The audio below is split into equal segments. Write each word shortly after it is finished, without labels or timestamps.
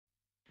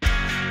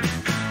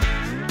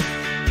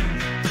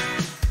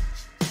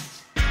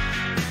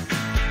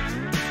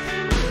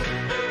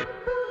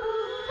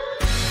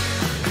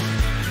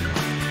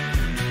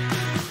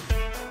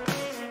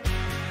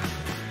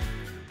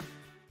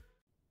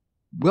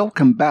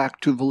Welcome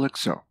back to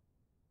Velixo.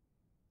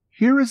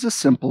 Here is a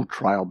simple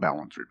trial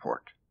balance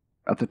report.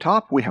 At the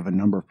top, we have a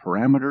number of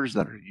parameters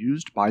that are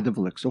used by the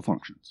Velixo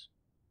functions.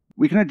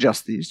 We can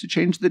adjust these to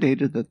change the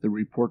data that the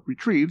report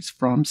retrieves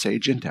from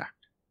Sage Intacct.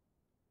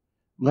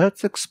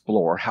 Let's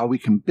explore how we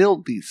can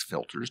build these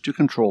filters to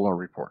control our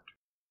report.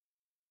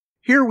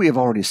 Here we have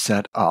already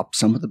set up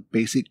some of the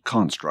basic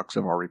constructs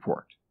of our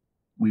report.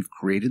 We've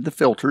created the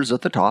filters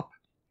at the top,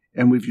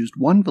 and we've used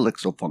one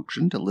Velixo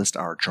function to list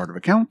our chart of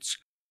accounts,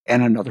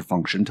 and another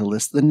function to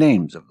list the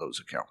names of those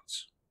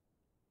accounts.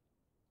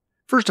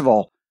 First of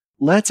all,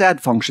 let's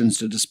add functions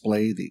to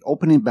display the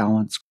opening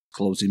balance,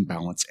 closing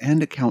balance,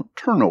 and account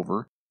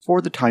turnover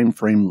for the time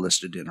frame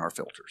listed in our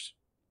filters.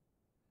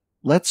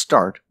 Let's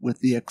start with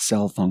the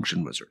Excel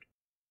function wizard.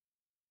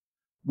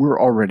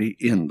 We're already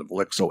in the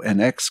Velixo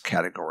NX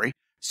category,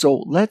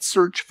 so let's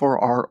search for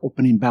our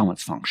opening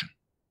balance function.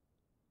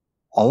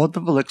 All of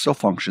the Velixo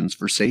functions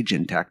for Sage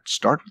Intacct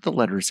start with the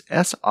letters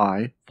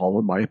SI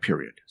followed by a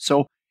period.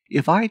 So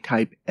if I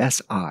type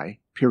SI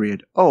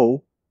period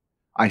O,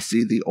 I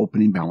see the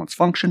opening balance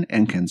function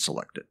and can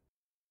select it.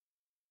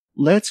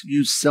 Let's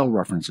use cell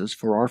references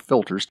for our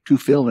filters to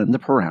fill in the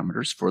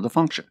parameters for the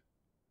function.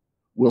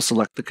 We'll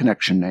select the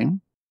connection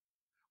name.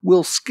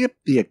 We'll skip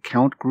the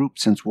account group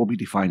since we'll be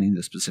defining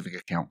the specific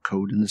account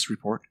code in this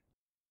report.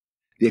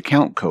 The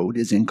account code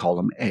is in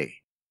column A.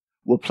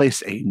 We'll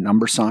place a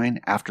number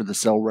sign after the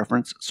cell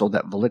reference so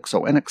that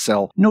Velixo and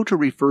Excel know to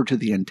refer to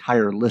the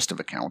entire list of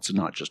accounts and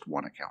not just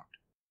one account.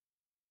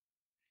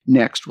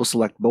 Next, we'll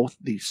select both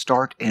the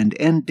start and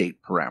end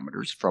date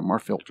parameters from our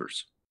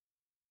filters.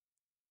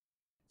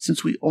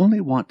 Since we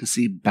only want to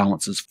see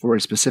balances for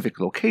a specific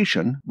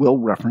location, we'll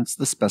reference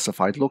the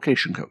specified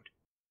location code.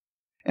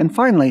 And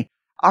finally,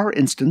 our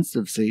instance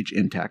of Sage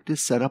Intacct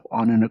is set up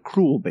on an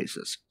accrual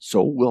basis,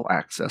 so we'll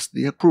access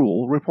the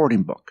accrual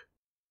reporting book.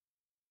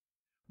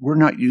 We're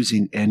not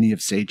using any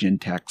of Sage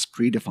Intacct's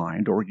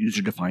predefined or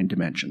user-defined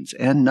dimensions,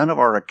 and none of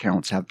our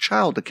accounts have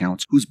child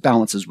accounts whose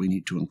balances we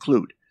need to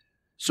include,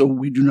 so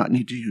we do not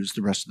need to use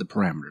the rest of the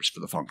parameters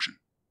for the function.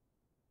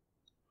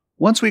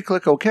 Once we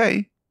click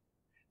OK,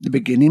 the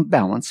beginning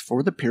balance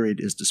for the period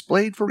is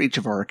displayed for each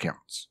of our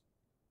accounts.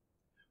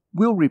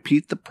 We'll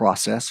repeat the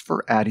process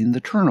for adding the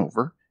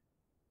turnover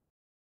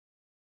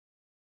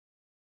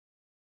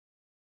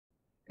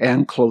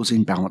and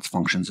closing balance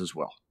functions as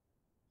well.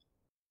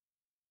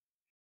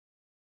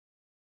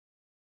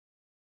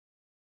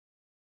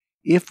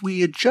 If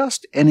we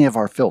adjust any of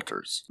our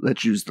filters,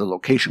 let's use the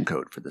location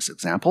code for this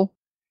example,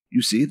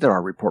 you see that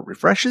our report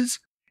refreshes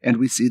and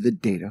we see the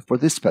data for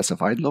the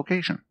specified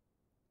location.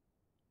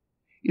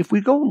 If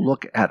we go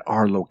look at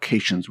our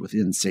locations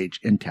within Sage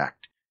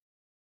Intacct,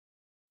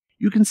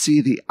 you can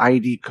see the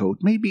ID code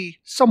may be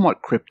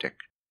somewhat cryptic.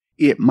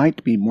 It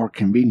might be more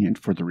convenient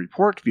for the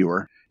report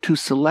viewer to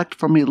select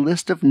from a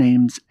list of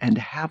names and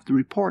have the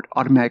report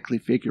automatically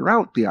figure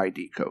out the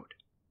ID code.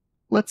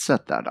 Let's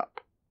set that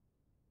up.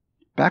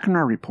 Back in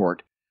our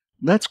report,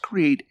 let's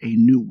create a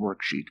new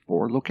worksheet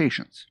for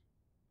locations.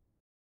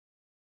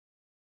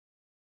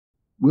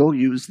 We'll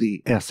use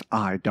the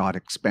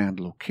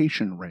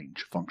si.expandLocationRange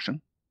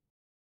function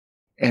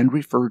and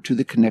refer to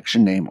the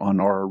connection name on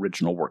our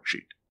original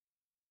worksheet.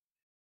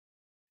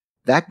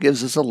 That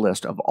gives us a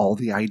list of all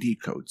the ID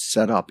codes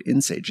set up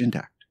in Sage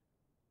Intacct.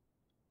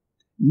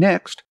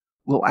 Next,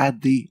 we'll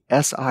add the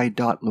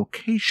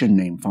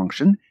si.LocationName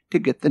function to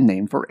get the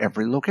name for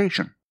every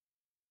location.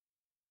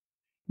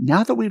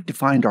 Now that we've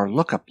defined our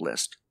lookup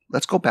list,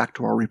 let's go back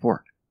to our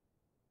report.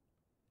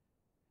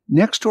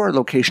 Next to our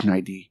location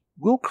ID,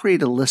 we'll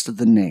create a list of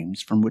the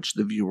names from which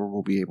the viewer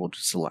will be able to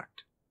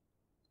select.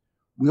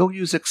 We'll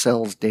use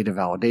Excel's data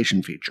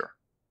validation feature.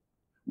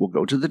 We'll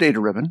go to the data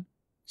ribbon,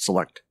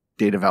 select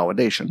Data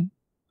Validation,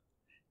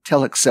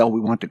 tell Excel we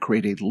want to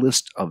create a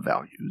list of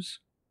values,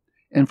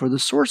 and for the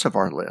source of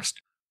our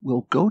list,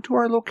 we'll go to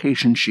our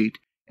location sheet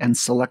and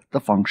select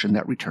the function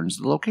that returns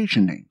the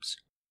location names.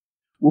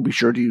 We'll be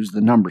sure to use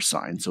the number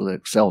sign so that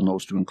Excel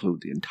knows to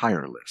include the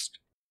entire list.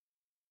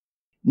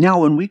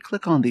 Now when we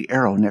click on the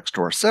arrow next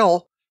to our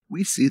cell,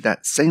 we see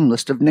that same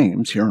list of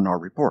names here in our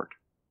report.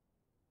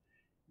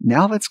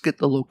 Now let's get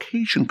the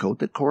location code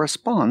that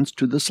corresponds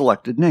to the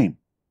selected name.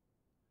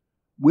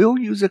 We'll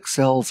use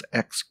Excel's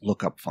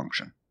XLOOKUP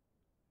function.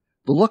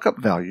 The lookup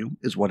value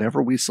is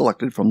whatever we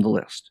selected from the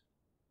list.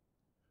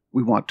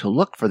 We want to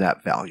look for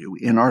that value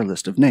in our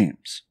list of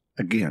names,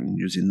 again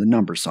using the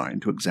number sign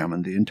to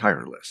examine the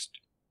entire list.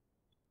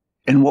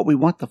 And what we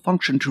want the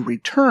function to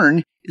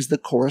return is the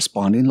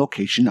corresponding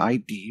location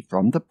ID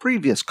from the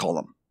previous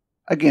column,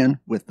 again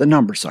with the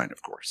number sign,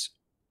 of course.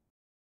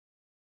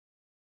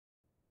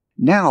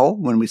 Now,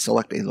 when we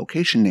select a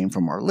location name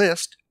from our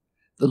list,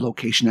 the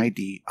location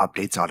ID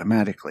updates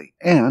automatically,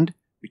 and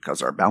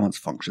because our balance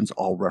functions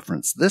all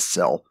reference this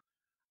cell,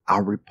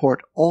 our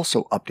report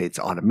also updates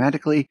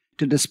automatically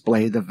to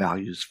display the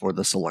values for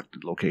the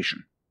selected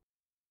location.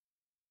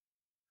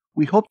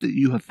 We hope that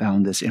you have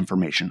found this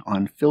information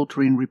on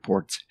filtering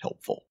reports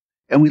helpful,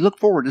 and we look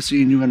forward to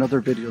seeing you in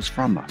other videos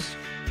from us.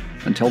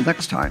 Until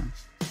next time,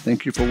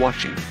 Thank you for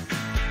watching.